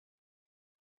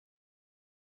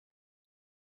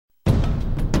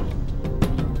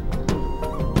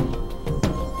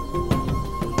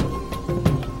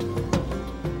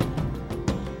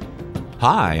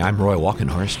Hi, I'm Roy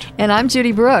Walkenhorst. And I'm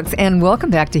Judy Brooks, and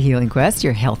welcome back to Healing Quest,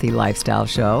 your healthy lifestyle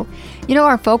show. You know,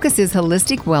 our focus is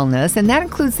holistic wellness, and that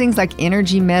includes things like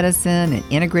energy medicine and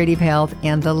integrative health,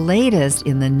 and the latest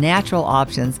in the natural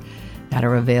options that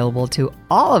are available to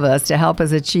all of us to help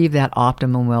us achieve that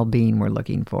optimum well-being we're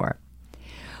looking for.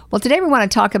 Well, today we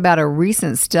want to talk about a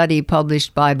recent study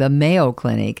published by the Mayo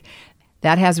Clinic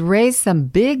that has raised some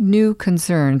big new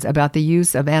concerns about the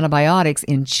use of antibiotics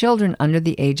in children under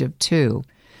the age of 2.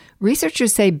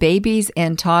 Researchers say babies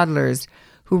and toddlers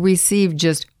who received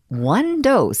just one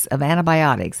dose of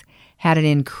antibiotics had an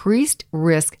increased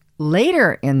risk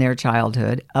later in their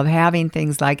childhood of having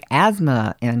things like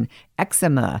asthma and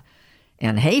eczema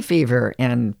and hay fever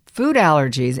and food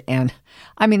allergies, and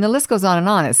the list goes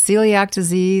on. It's celiac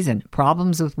disease and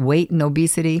problems with weight and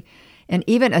obesity, and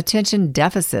even attention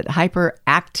deficit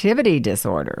hyperactivity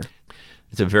disorder.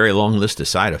 It's a very long list of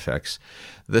side effects.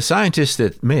 The scientists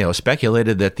at Mayo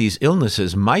speculated that these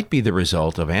illnesses might be the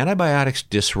result of antibiotics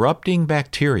disrupting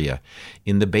bacteria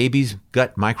in the baby's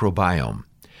gut microbiome.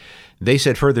 They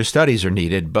said further studies are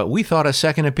needed, but we thought a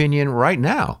second opinion right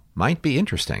now might be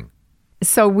interesting.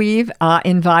 So we've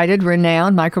invited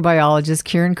renowned microbiologist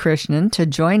Kiran Krishnan to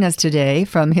join us today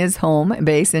from his home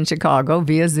base in Chicago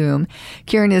via Zoom.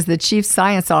 Kiran is the Chief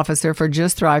Science Officer for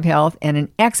Just Thrive Health and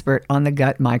an expert on the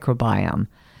gut microbiome.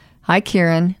 Hi,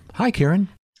 Kiran. Hi, Kiran.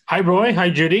 Hi, Roy. Hi,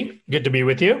 Judy. Good to be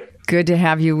with you. Good to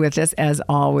have you with us, as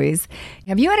always.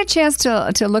 Have you had a chance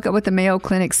to look at what the Mayo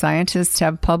Clinic scientists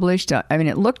have published?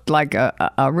 It looked like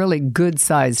a really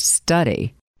good-sized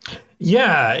study.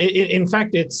 Yeah, in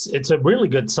fact, it's a really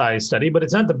good size study, but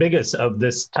it's not the biggest of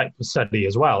this type of study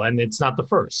as well, and it's not the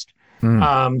first.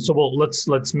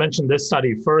 Let's mention this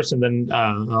study first, and then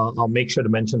I'll make sure to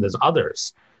mention there's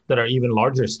others that are even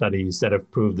larger studies that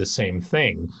have proved the same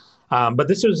thing. But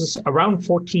this was around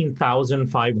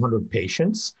 14,500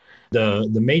 patients. The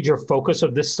major focus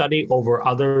of this study over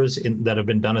others that have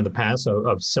been done in the past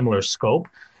of similar scope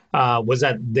was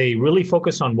that they really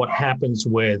focus on what happens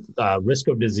with risk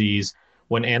of disease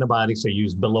when antibiotics are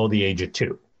used below the age of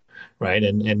 2, right?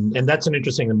 And that's an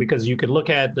interesting thing, because you could look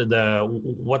at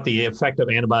what the effect of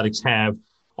antibiotics have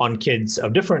on kids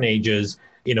of different ages,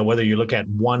 whether you look at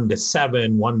 1 to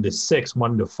 7, 1 to 6,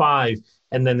 1 to 5,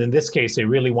 and then in this case, they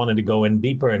really wanted to go in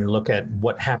deeper and look at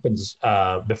what happens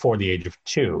before the age of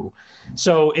 2.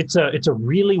 So it's a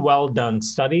really well done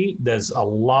study. There's a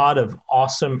lot of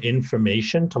awesome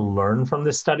information to learn from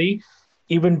this study,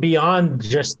 even beyond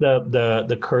just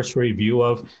the cursory view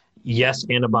of, yes,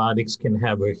 antibiotics can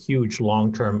have a huge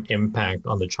long-term impact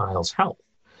on the child's health.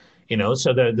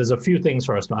 So there's a few things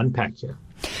for us to unpack here.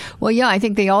 Well, yeah, I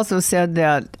think they also said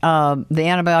that the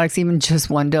antibiotics, even just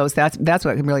one dose, that's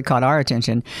what really caught our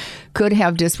attention, could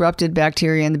have disrupted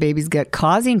bacteria in the baby's gut,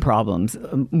 causing problems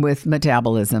with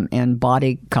metabolism and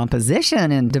body composition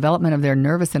and development of their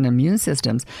nervous and immune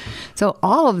systems. So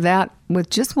all of that with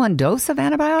just one dose of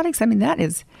antibiotics, that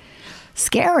is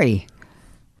scary.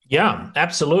 Yeah,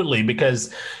 absolutely,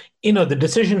 because the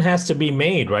decision has to be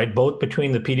made, right? Both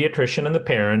between the pediatrician and the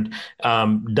parent.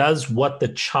 Does what the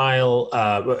child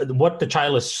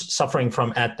is suffering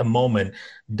from at the moment,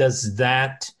 does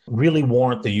that really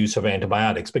warrant the use of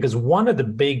antibiotics? Because one of the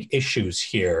big issues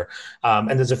here,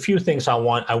 and there's a few things I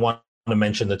want to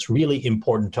mention that's really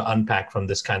important to unpack from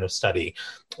this kind of study.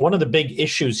 One of the big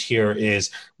issues here is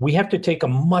we have to take a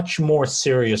much more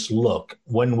serious look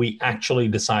when we actually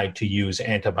decide to use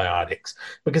antibiotics,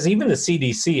 because even the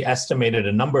CDC estimated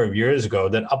a number of years ago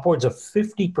that upwards of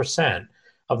 50%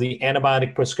 of the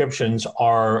antibiotic prescriptions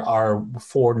are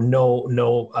for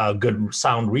no good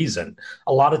sound reason.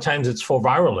 A lot of times it's for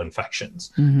viral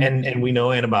infections. Mm-hmm. And we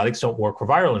know antibiotics don't work for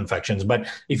viral infections. But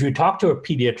if you talk to a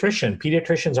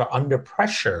pediatricians are under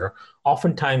pressure,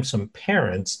 oftentimes some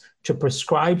parents, to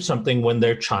prescribe something when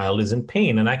their child is in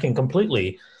pain. And I can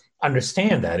completely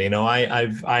understand that.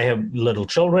 I have little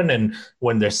children, and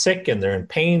when they're sick and they're in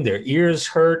pain, their ears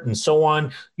hurt and so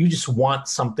on, you just want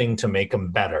something to make them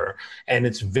better. And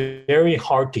it's very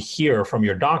hard to hear from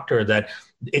your doctor that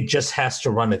it just has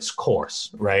to run its course,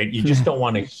 right? You just don't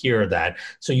want to hear that.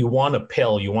 So you want a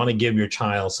pill, you want to give your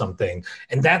child something.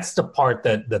 And that's the part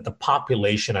that the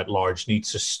population at large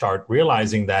needs to start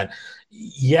realizing, that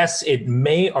yes, it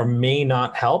may or may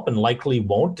not help, and likely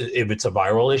won't if it's a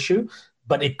viral issue,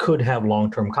 but it could have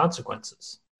long-term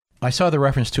consequences. I saw the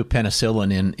reference to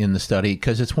penicillin in the study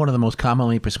because it's one of the most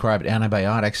commonly prescribed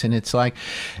antibiotics. And it's like,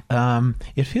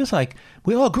 it feels like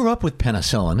we all grew up with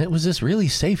penicillin. It was this really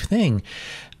safe thing.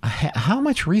 How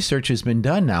much research has been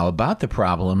done now about the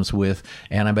problems with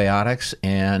antibiotics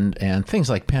and things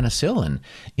like penicillin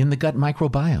in the gut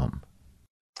microbiome?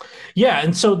 Yeah,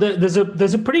 and so there's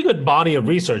a pretty good body of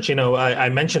research. I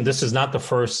mentioned this is not the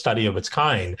first study of its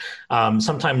kind.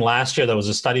 Sometime last year, there was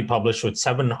a study published with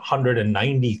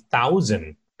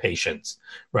 790,000 patients,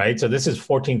 right? So this is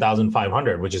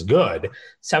 14,500, which is good.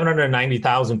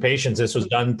 790,000 patients. This was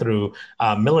done through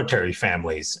military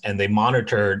families, and they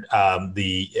monitored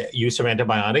the use of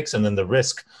antibiotics and then the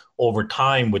risk over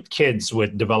time with kids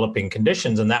with developing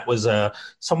conditions. And that was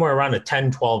somewhere around a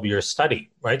 10, 12-year study,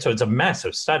 right? So it's a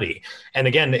massive study. And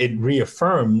again, it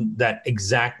reaffirmed that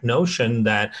exact notion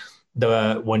that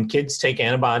when kids take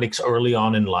antibiotics early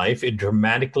on in life, it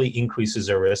dramatically increases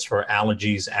their risk for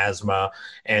allergies, asthma,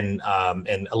 and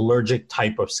allergic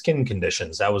type of skin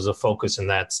conditions. That was a focus in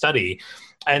that study.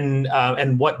 And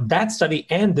what that study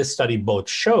and this study both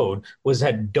showed was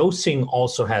that dosing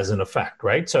also has an effect,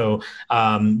 right? So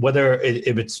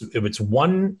if it's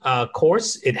one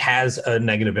course, it has a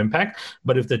negative impact.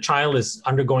 But if the child is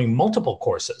undergoing multiple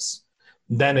courses,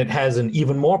 then it has an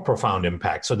even more profound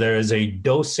impact. So there is a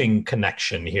dosing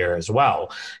connection here as well.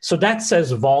 So that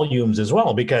says volumes as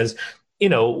well, because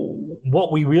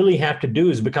what we really have to do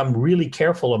is become really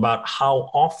careful about how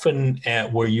often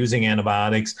we're using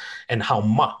antibiotics and how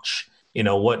much.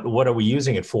 What are we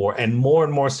using it for? And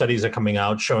more studies are coming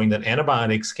out showing that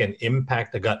antibiotics can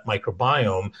impact the gut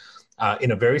microbiome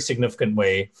in a very significant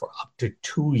way for up to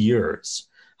 2 years.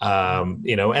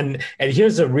 And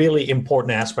here's a really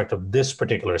important aspect of this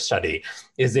particular study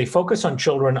is they focus on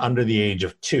children under the age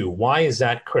of 2. Why is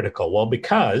that critical? Well,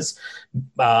 because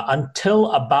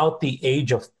until about the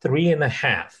age of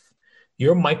 3.5,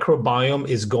 your microbiome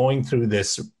is going through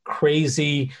this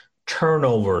crazy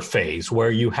turnover phase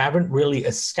where you haven't really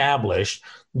established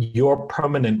your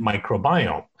permanent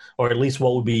microbiome, or at least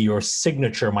what would be your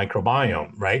signature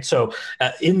microbiome, right? So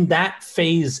in that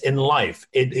phase in life,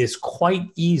 it is quite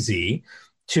easy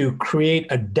to create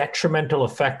a detrimental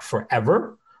effect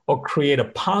forever or create a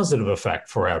positive effect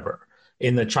forever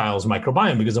in the child's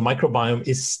microbiome, because the microbiome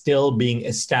is still being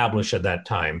established at that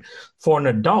time. For an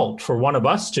adult, for one of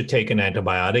us to take an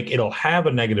antibiotic, it'll have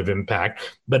a negative impact,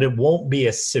 but it won't be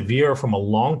as severe from a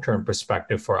long-term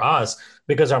perspective for us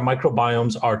because our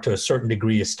microbiomes are to a certain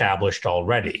degree established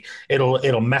already.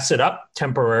 It'll mess it up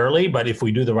temporarily, but if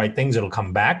we do the right things, it'll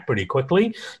come back pretty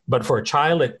quickly. But for a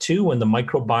child at 2, when the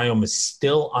microbiome is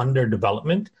still under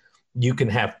development, you can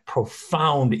have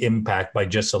profound impact by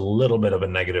just a little bit of a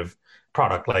negative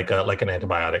product like an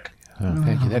antibiotic. Oh,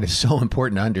 thank you. That is so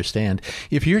important to understand.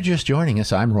 If you're just joining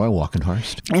us, I'm Roy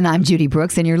Walkenhorst. And I'm Judy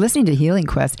Brooks, and you're listening to Healing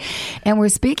Quest. And we're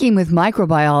speaking with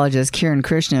microbiologist Kiran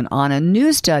Krishnan on a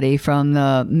new study from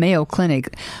the Mayo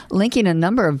Clinic linking a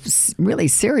number of really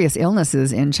serious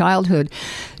illnesses in childhood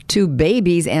to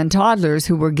babies and toddlers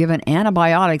who were given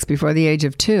antibiotics before the age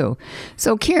of 2.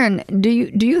 So, Kiran, do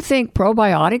you think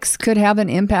probiotics could have an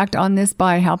impact on this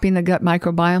by helping the gut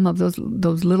microbiome of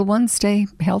those little ones stay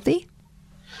healthy?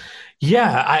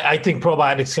 Yeah, I think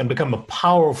probiotics can become a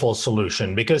powerful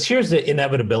solution, because here's the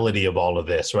inevitability of all of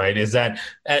this, right? Is that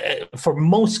for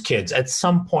most kids, at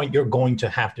some point, you're going to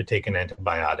have to take an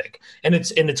antibiotic, and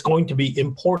it's going to be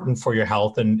important for your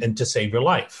health and to save your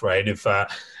life, right? If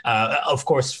of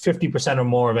course, 50% or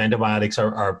more of antibiotics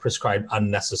are prescribed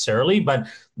unnecessarily, but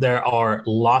there are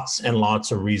lots and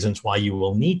lots of reasons why you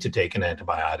will need to take an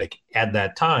antibiotic at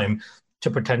that time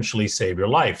to potentially save your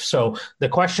life. So the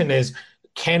question is,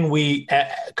 can we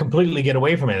completely get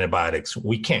away from antibiotics?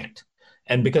 We can't.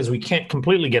 And because we can't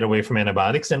completely get away from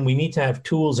antibiotics, then we need to have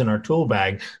tools in our tool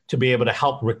bag to be able to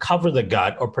help recover the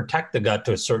gut or protect the gut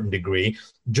to a certain degree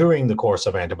during the course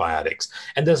of antibiotics.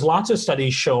 And there's lots of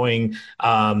studies showing,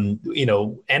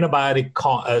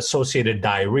 antibiotic-associated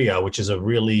diarrhea, which is a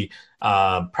really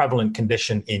prevalent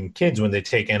condition in kids when they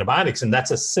take antibiotics. And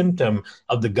that's a symptom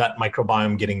of the gut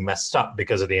microbiome getting messed up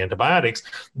because of the antibiotics,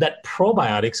 that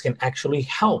probiotics can actually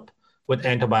help with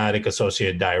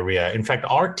antibiotic-associated diarrhea. In fact,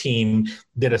 our team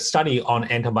did a study on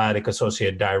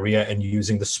antibiotic-associated diarrhea and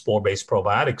using the spore-based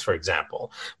probiotics, for example.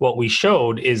 What we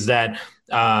showed is that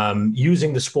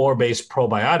using the spore-based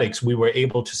probiotics, we were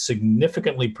able to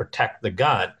significantly protect the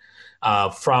gut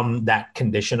from that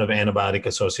condition of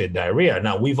antibiotic-associated diarrhea.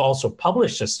 Now, we've also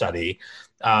published a study,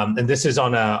 and this is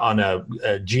on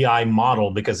a GI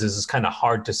model, because this is kind of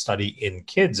hard to study in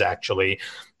kids, actually.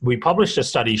 we published a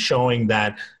study showing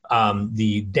that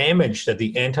the damage that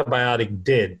the antibiotic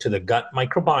did to the gut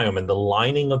microbiome and the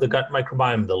lining of the gut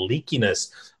microbiome, the leakiness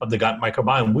of the gut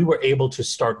microbiome, we were able to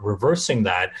start reversing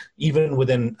that even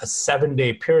within a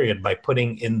 7-day period by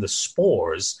putting in the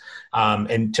spores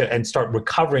and start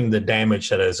recovering the damage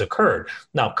that has occurred.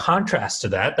 Now, contrast to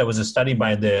that, there was a study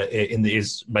by the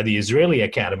Israeli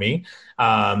Academy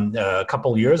a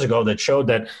couple of years ago that showed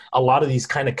that a lot of these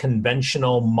kind of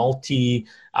conventional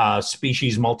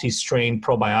multi-species, multi-strain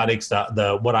probiotics,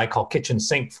 the what I call kitchen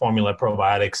sink formula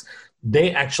probiotics,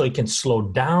 they actually can slow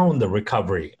down the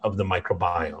recovery of the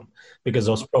microbiome because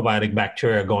those probiotic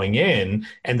bacteria are going in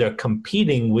and they're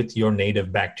competing with your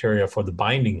native bacteria for the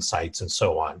binding sites and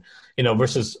so on,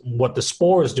 versus what the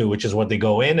spores do, which is what they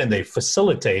go in and they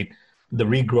facilitate the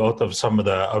regrowth of some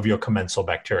of your commensal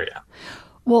bacteria.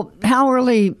 Well, how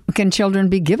early can children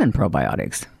be given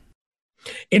probiotics?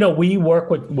 We work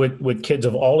with kids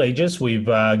of all ages. We've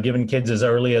given kids as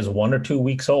early as 1 or 2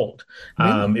 weeks old.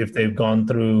 Really? If they've gone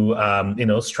through,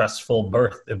 stressful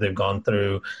birth, if they've gone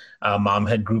through, mom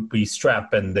had group B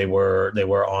strep and they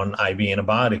were on IV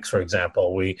antibiotics, for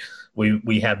example.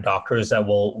 We have doctors that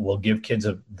will give kids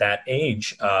of that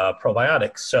age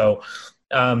probiotics. So,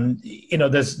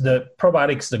 there's the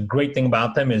probiotics. The great thing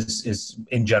about them is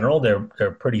in general, they're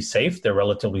pretty safe. They're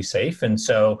relatively safe. And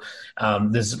so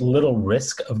there's little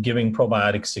risk of giving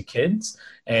probiotics to kids.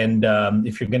 And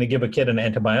if you're going to give a kid an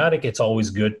antibiotic, it's always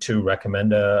good to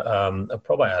recommend a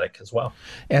probiotic as well.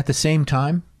 At the same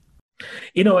time?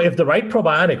 If the right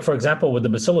probiotic, for example, with the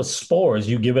bacillus spores,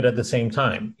 you give it at the same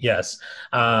time. Yes.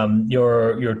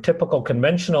 Your typical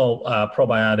conventional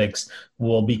probiotics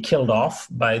will be killed off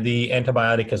by the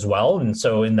antibiotic as well. And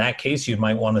so in that case, you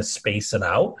might want to space it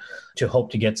out to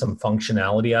hope to get some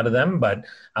functionality out of them. But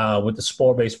with the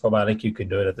spore-based probiotic, you could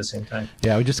do it at the same time.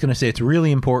 Yeah, I was just going to say it's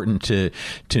really important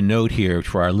to note here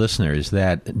for our listeners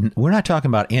that we're not talking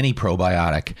about any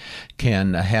probiotic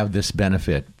can have this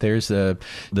benefit. There's the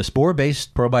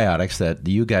spore-based probiotics that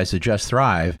you guys at Just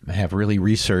Thrive have really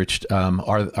researched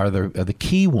are the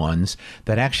key ones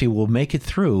that actually will make it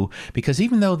through, because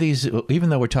even though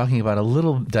we're talking about a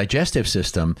little digestive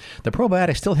system, the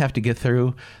probiotics still have to get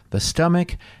through the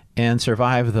stomach and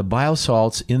survive the bile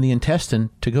salts in the intestine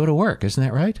to go to work. Isn't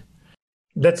that right?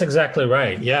 That's exactly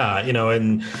right. Yeah.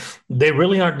 And they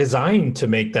really aren't designed to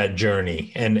make that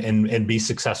journey and be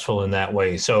successful in that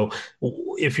way. So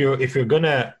if you're going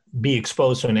to be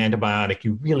exposed to an antibiotic,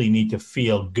 you really need to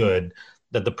feel good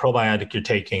that the probiotic you're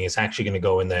taking is actually going to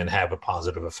go in there and have a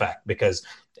positive effect. Because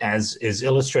as is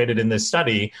illustrated in this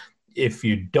study, if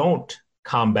you don't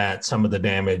combat some of the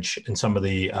damage and some of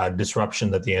the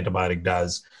disruption that the antibiotic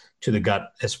does to the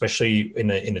gut, especially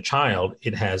in a child,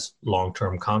 it has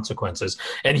long-term consequences.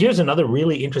 And here's another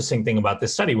really interesting thing about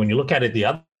this study. When you look at it the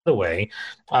other way,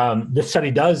 this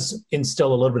study does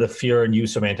instill a little bit of fear and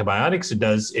use of antibiotics. It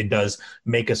does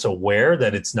make us aware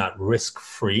that it's not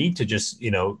risk-free to just,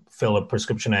 fill a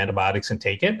prescription of antibiotics and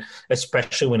take it,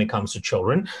 especially when it comes to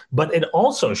children. But it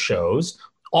also shows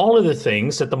all of the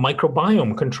things that the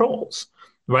microbiome controls.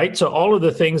 Right. So all of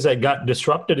the things that got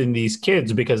disrupted in these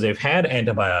kids because they've had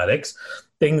antibiotics,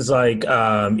 things like,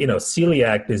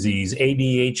 celiac disease,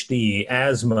 ADHD,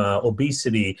 asthma,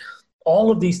 obesity,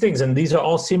 all of these things. And these are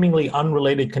all seemingly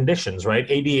unrelated conditions, right?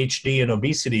 ADHD and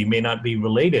obesity may not be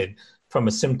related from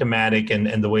a symptomatic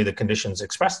and the way the conditions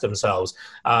express themselves.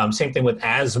 Same thing with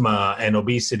asthma and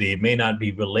obesity, may not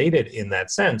be related in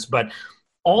that sense. But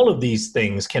all of these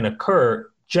things can occur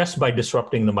just by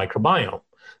disrupting the microbiome,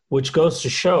 which goes to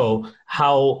show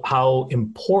how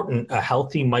important a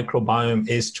healthy microbiome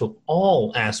is to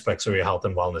all aspects of your health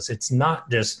and wellness. It's not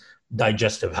just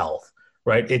digestive health,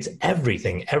 right? It's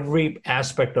everything. Every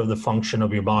aspect of the function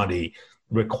of your body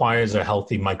requires a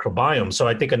healthy microbiome. So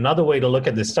I think another way to look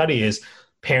at this study is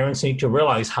parents need to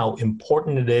realize how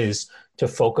important it is to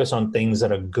focus on things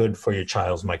that are good for your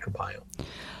child's microbiome.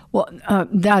 Well,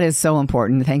 that is so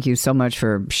important. Thank you so much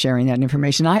for sharing that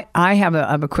information. I have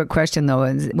a quick question, though,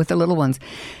 with the little ones.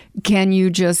 Can you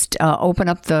just open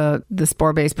up the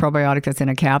spore-based probiotic that's in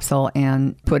a capsule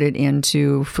and put it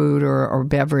into food or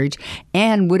beverage?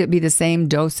 And would it be the same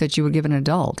dose that you would give an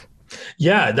adult?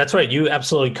 Yeah, that's right. You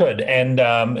absolutely could. And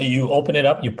you open it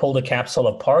up, you pull the capsule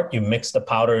apart, you mix the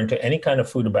powder into any kind of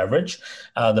food or beverage.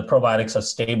 The probiotics are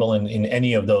stable in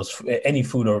any of those, any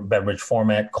food or beverage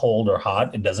format, cold or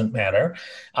hot, it doesn't matter.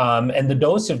 And the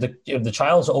dose, if the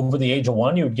child's over the age of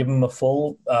 1, you would give them a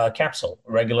full capsule,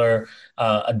 regular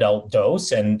adult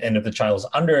dose. And if the child's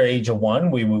under age of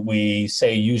 1, we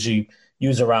say usually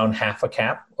use around half a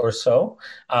cap or so,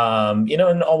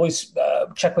 and always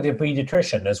check with your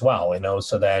pediatrician as well,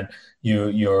 so that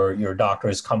your doctor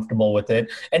is comfortable with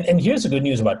it. And here's the good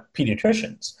news about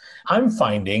pediatricians. I'm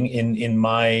finding in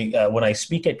my when I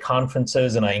speak at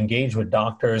conferences and I engage with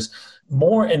doctors,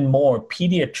 more and more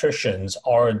pediatricians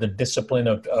are the discipline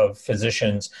of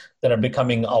physicians that are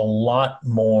becoming a lot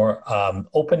more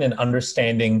open and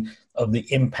understanding of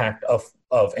the impact of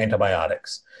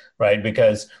antibiotics, right?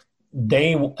 Because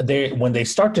they when they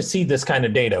start to see this kind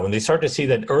of data, when they start to see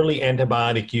that early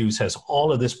antibiotic use has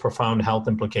all of this profound health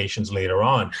implications later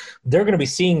on, they're going to be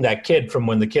seeing that kid from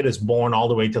when the kid is born all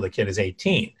the way till the kid is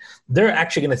 18. They're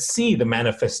actually going to see the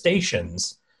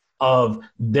manifestations of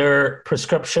their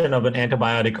prescription of an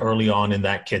antibiotic early on in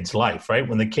that kid's life, right?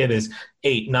 When the kid is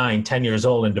 8, 9, 10 years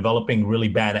old and developing really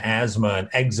bad asthma and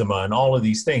eczema and all of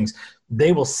these things,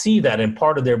 they will see that, and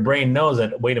part of their brain knows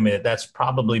that, wait a minute, that's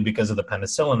probably because of the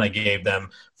penicillin I gave them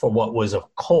for what was a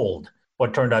cold,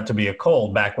 what turned out to be a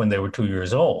cold back when they were 2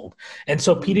 years old. And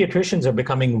so pediatricians are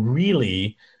becoming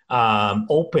really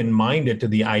open-minded to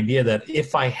the idea that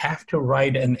if I have to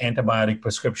write an antibiotic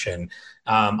prescription,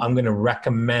 I'm going to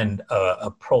recommend a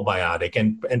probiotic,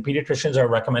 and pediatricians are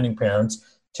recommending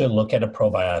parents to look at a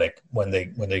probiotic when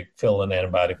they fill an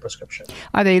antibiotic prescription.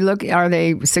 Are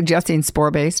they suggesting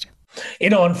spore-based?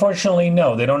 Unfortunately,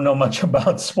 no. They don't know much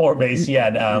about spore-based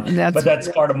yet, but that's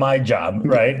part of my job,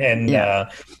 right? And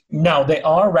now they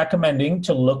are recommending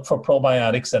to look for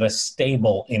probiotics that are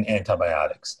stable in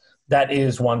antibiotics. That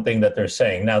is one thing that they're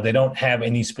saying. Now, they don't have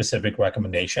any specific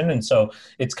recommendation, and so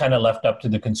it's kind of left up to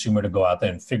the consumer to go out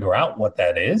there and figure out what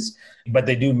that is. But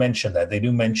they do mention that. They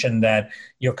do mention that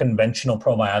your conventional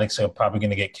probiotics are probably going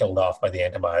to get killed off by the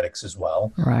antibiotics as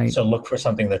well. Right. So look for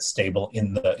something that's stable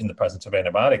in the presence of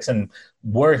antibiotics. And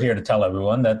we're here to tell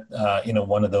everyone that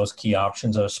one of those key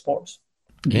options are spores.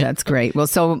 Yeah. That's great. Well,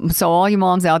 so all you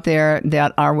moms out there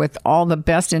that are with all the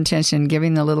best intention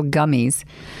giving the little gummies,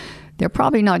 they're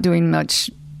probably not doing much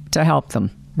to help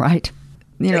them, right?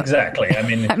 Exactly. I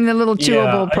mean, the little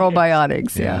chewable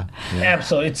probiotics. Yeah.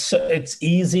 Absolutely. It's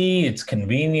easy. It's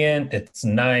convenient. It's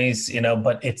nice,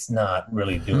 but it's not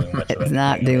really doing much of it. It's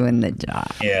not doing the job.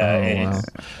 Yeah.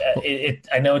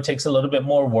 I know it takes a little bit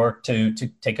more work to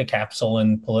take a capsule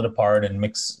and pull it apart and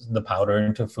mix the powder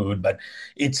into food, but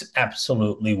it's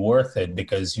absolutely worth it,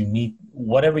 because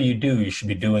whatever you do, you should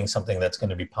be doing something that's going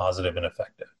to be positive and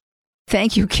effective.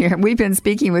 Thank you, Kieran. We've been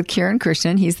speaking with Kieran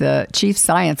Christian. He's the Chief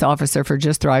Science Officer for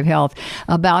Just Thrive Health,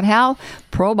 about how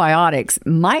probiotics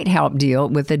might help deal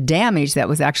with the damage that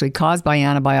was actually caused by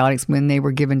antibiotics when they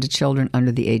were given to children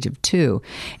under the age of 2.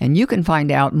 And you can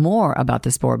find out more about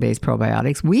the spore-based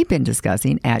probiotics we've been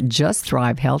discussing at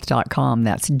justthrivehealth.com.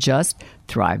 That's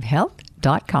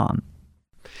justthrivehealth.com.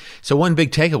 So one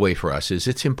big takeaway for us is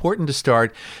it's important to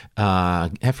start,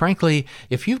 frankly,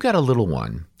 if you've got a little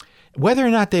one, whether or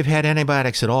not they've had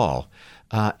antibiotics at all,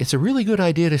 it's a really good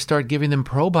idea to start giving them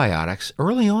probiotics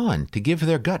early on to give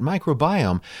their gut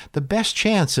microbiome the best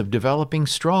chance of developing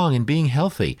strong and being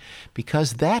healthy,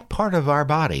 because that part of our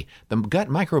body, the gut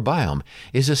microbiome,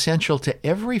 is essential to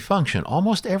every function,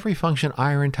 almost every function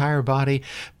our entire body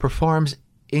performs,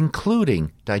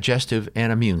 including digestive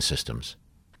and immune systems.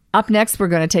 Up next, we're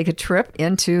going to take a trip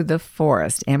into the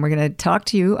forest, and we're going to talk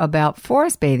to you about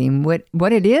forest bathing,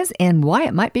 what it is and why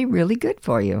it might be really good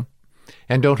for you.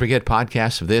 And don't forget,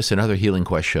 podcasts of this and other Healing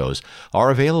Quest shows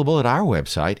are available at our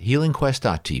website,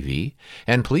 healingquest.tv,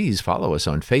 and please follow us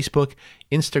on Facebook,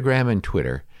 Instagram, and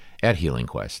Twitter at Healing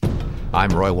Quest. I'm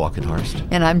Roy Walkenhorst.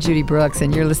 And I'm Judy Brooks,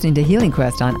 and you're listening to Healing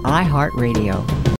Quest on iHeartRadio.